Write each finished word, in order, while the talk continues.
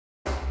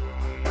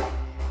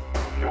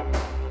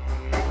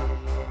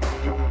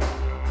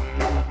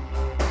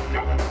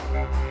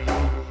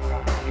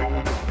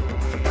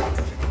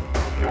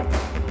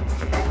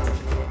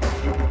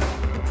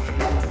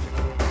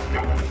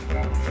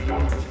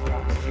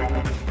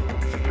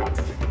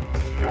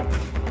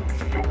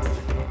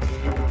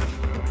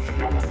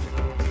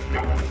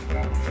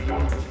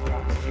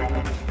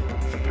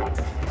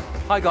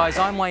Hi guys,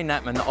 I'm Wayne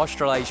Natman, the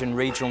Australasian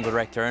Regional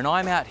Director, and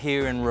I'm out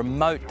here in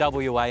remote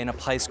WA in a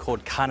place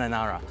called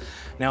Kununurra.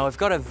 Now I've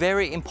got a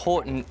very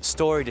important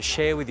story to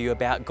share with you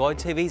about God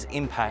TV's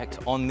impact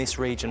on this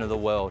region of the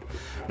world.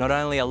 Not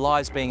only are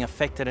lives being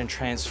affected and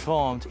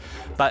transformed,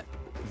 but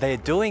they're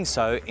doing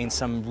so in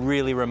some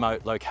really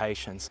remote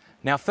locations.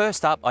 Now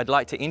first up, I'd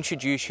like to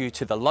introduce you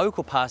to the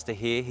local pastor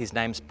here. His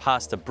name's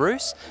Pastor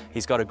Bruce.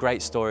 He's got a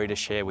great story to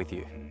share with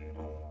you.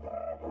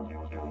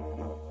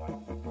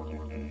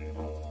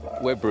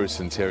 We're Bruce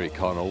and Terry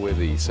Connell. We're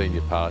the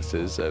senior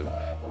pastors of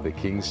the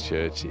King's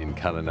Church in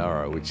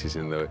Kununurra, which is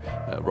in the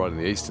right on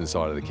the eastern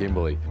side of the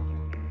Kimberley.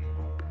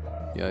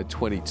 You know,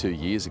 22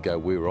 years ago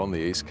we were on the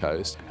east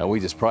coast and we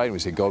just prayed and we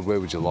said, God, where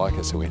would you like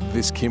us? And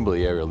this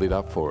Kimberley area lit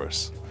up for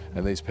us.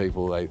 And these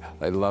people,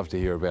 they love to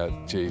hear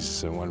about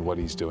Jesus and what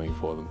He's doing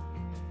for them.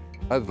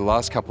 Over the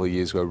last couple of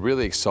years, we're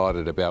really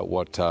excited about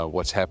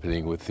what's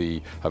happening with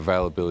the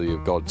availability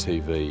of God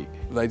TV.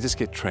 They just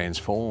get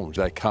transformed.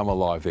 They come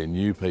alive. They're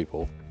new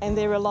people. And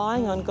they're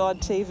relying on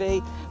God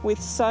TV with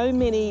so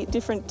many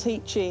different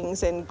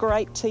teachings and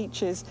great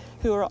teachers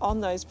who are on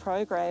those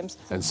programs.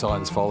 And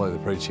signs follow the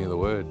preaching of the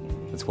Word.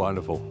 It's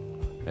wonderful.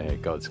 Yeah,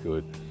 God's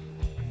good.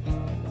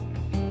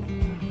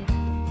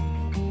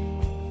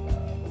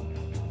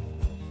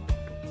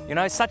 You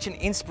know, such an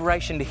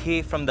inspiration to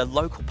hear from the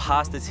local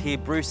pastors here,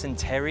 Bruce and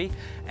Terry,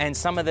 and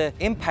some of the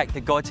impact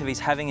that God TV is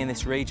having in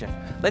this region.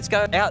 Let's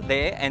go out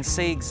there and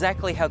see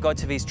exactly how God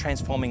TV is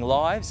transforming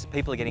lives.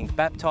 People are getting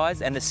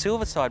baptised and the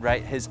suicide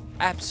rate has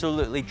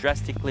absolutely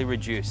drastically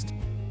reduced.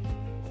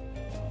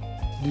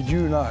 Did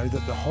you know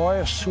that the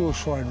highest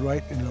suicide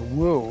rate in the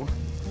world,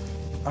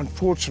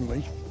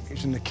 unfortunately,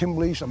 is in the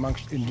Kimberleys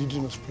amongst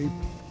Indigenous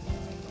people?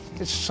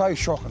 It's so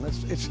shocking.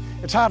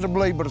 It's hard to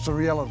believe, but it's a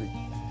reality.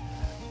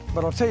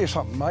 But I'll tell you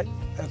something, mate,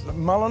 at the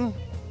Mullen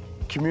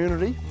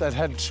community that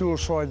had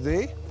suicide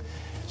there,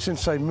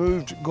 since they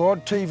moved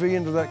God TV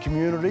into that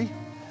community,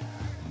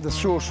 the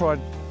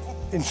suicide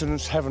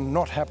incidents haven't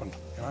not happened,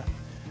 you know.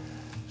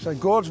 So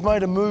God's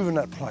made a move in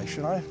that place,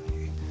 you know.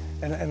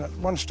 And at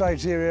one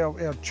stage there,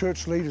 our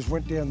church leaders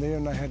went down there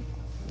and they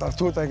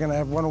thought they were going to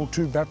have 1 or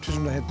 2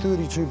 baptisms. They had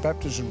 32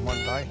 baptisms one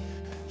day.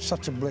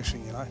 Such a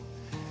blessing, you know.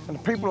 And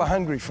the people are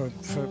hungry for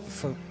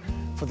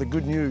the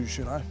good news,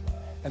 you know.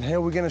 And how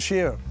are we going to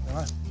share it? You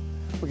know?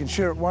 We can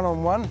share it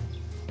one-on-one,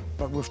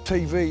 but with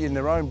TV in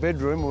their own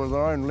bedroom or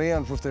their own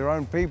lounge with their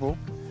own people,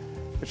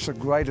 it's the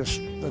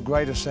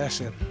greatest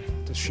asset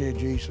to share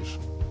Jesus.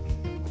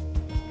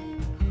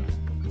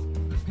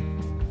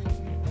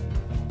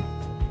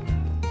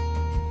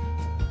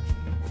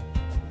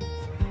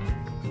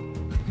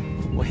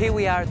 Well, here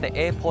we are at the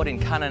airport in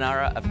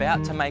Kununurra,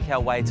 about to make our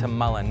way to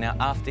Mullen. Now,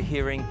 after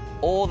hearing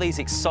all these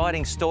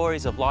exciting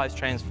stories of lives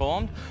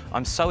transformed,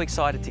 I'm so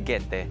excited to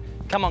get there.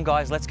 Come on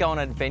guys, let's go on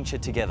an adventure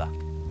together.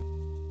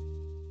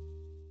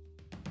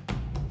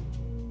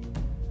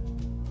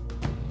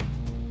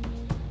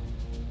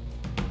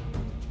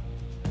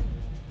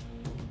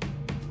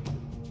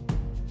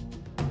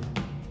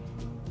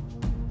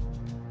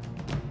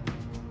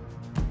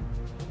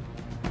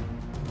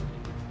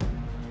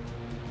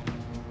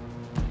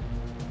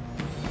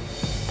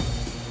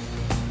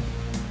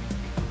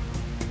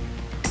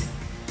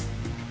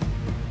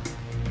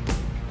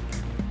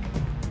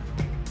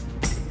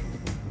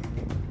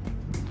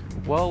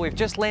 Well, we've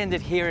just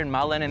landed here in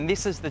Mullen and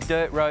this is the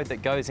dirt road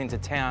that goes into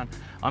town.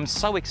 I'm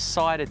so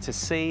excited to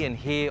see and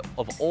hear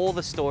of all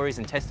the stories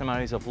and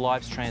testimonies of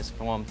lives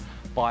transformed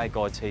by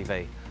God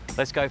TV.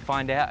 Let's go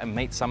find out and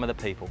meet some of the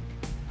people.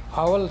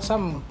 Well,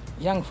 some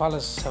young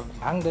fellas have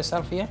hung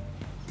themselves here.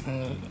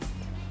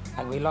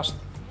 And we lost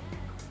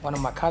one of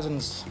my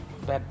cousins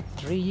about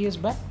 3 years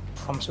back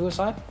from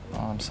suicide. Oh,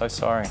 I'm so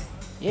sorry.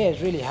 Yeah,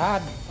 it's really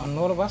hard on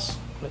all of us,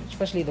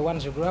 especially the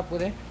ones who grew up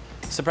with it.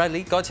 So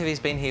Bradley, God TV's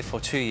been here for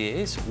 2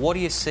 years. What do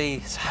you see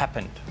has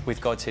happened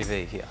with God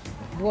TV here?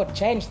 What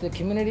changed the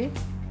community?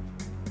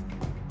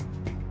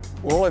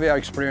 All of our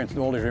experience in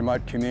all these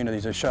remote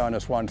communities has shown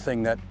us one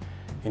thing, that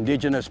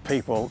Indigenous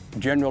people,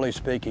 generally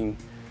speaking,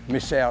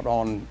 miss out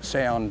on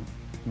sound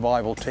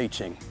Bible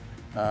teaching.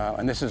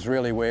 And this is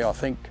really where I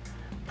think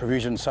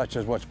provisions such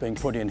as what's being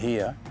put in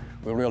here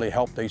will really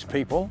help these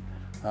people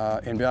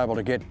and be able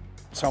to get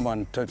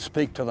someone to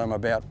speak to them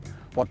about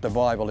what the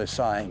Bible is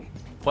saying.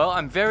 Well,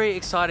 I'm very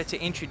excited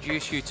to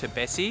introduce you to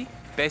Bessie.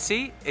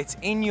 Bessie, it's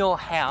in your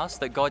house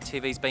that God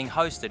TV is being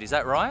hosted, is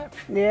that right?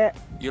 Yeah.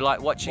 You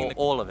like watching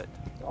all of it?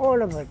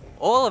 All of it.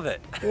 All of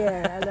it?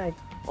 Yeah, I like.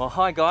 Well,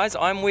 hi guys,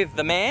 I'm with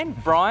the man,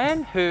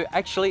 Brian, who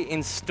actually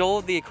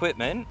installed the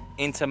equipment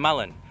into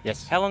Mullen.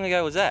 Yes. How long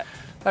ago was that?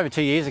 Over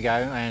 2 years ago,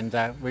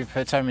 and we've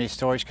heard so many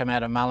stories come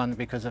out of Mullen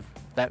because of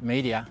that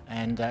media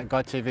and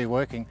God TV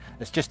working.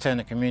 It's just turned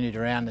the community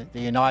around.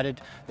 They're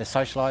united, they're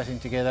socialising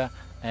together,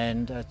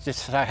 and just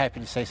so happy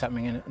to see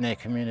something in their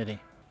community.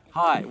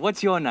 Hi,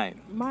 what's your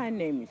name? My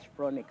name is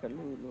Veronica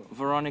Lulu.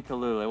 Veronica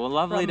Lulu. Well,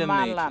 lovely to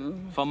meet.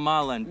 From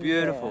Mullen.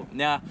 Beautiful. Yeah.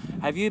 Now,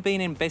 have you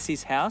been in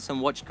Bessie's house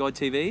and watched God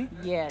TV?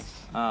 Yes.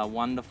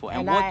 Wonderful.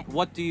 And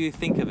what do you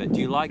think of it? Do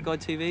you like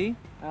God TV?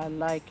 I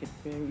like it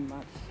very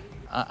much.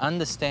 I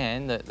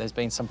understand that there's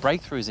been some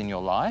breakthroughs in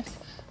your life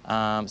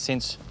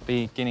since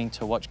beginning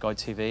to watch God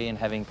TV and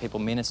having people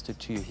minister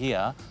to you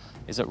here.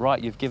 Is it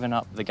right you've given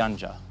up the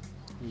ganja?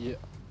 Yeah.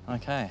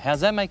 Okay,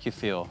 how's that make you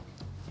feel?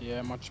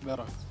 Yeah, much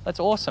better. That's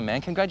awesome,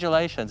 man.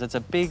 Congratulations. It's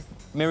a big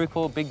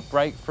miracle, big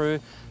breakthrough.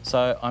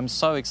 So I'm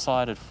so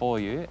excited for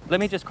you. Let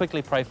me just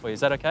quickly pray for you. Is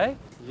that okay?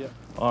 Yeah.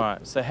 All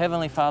right. So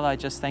Heavenly Father, I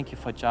just thank you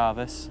for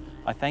Jarvis.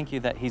 I thank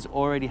you that he's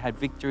already had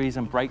victories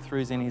and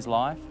breakthroughs in his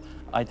life.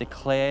 I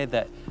declare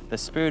that the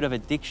spirit of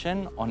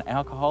addiction on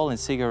alcohol and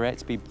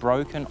cigarettes be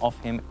broken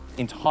off him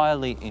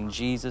entirely in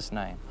Jesus'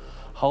 name.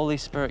 Holy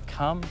Spirit,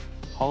 come.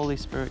 Holy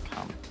Spirit,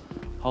 come.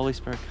 Holy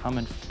Spirit, come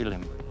and fill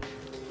him.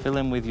 Fill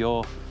him with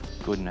your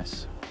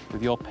goodness,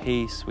 with your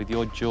peace, with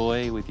your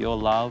joy, with your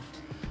love,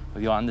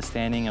 with your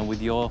understanding, and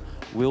with your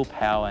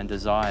willpower and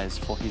desires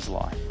for his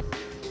life.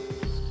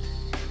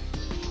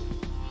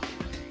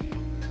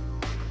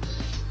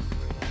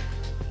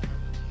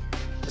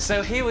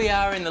 So here we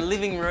are in the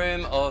living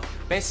room of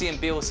Bessie and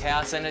Bill's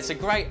house, and it's a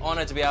great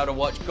honour to be able to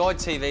watch God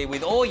TV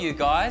with all you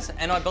guys.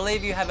 And I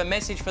believe you have a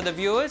message for the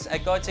viewers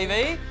at God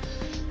TV.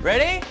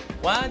 Ready?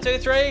 1, 2,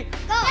 3.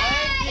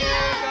 Thank you,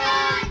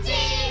 God!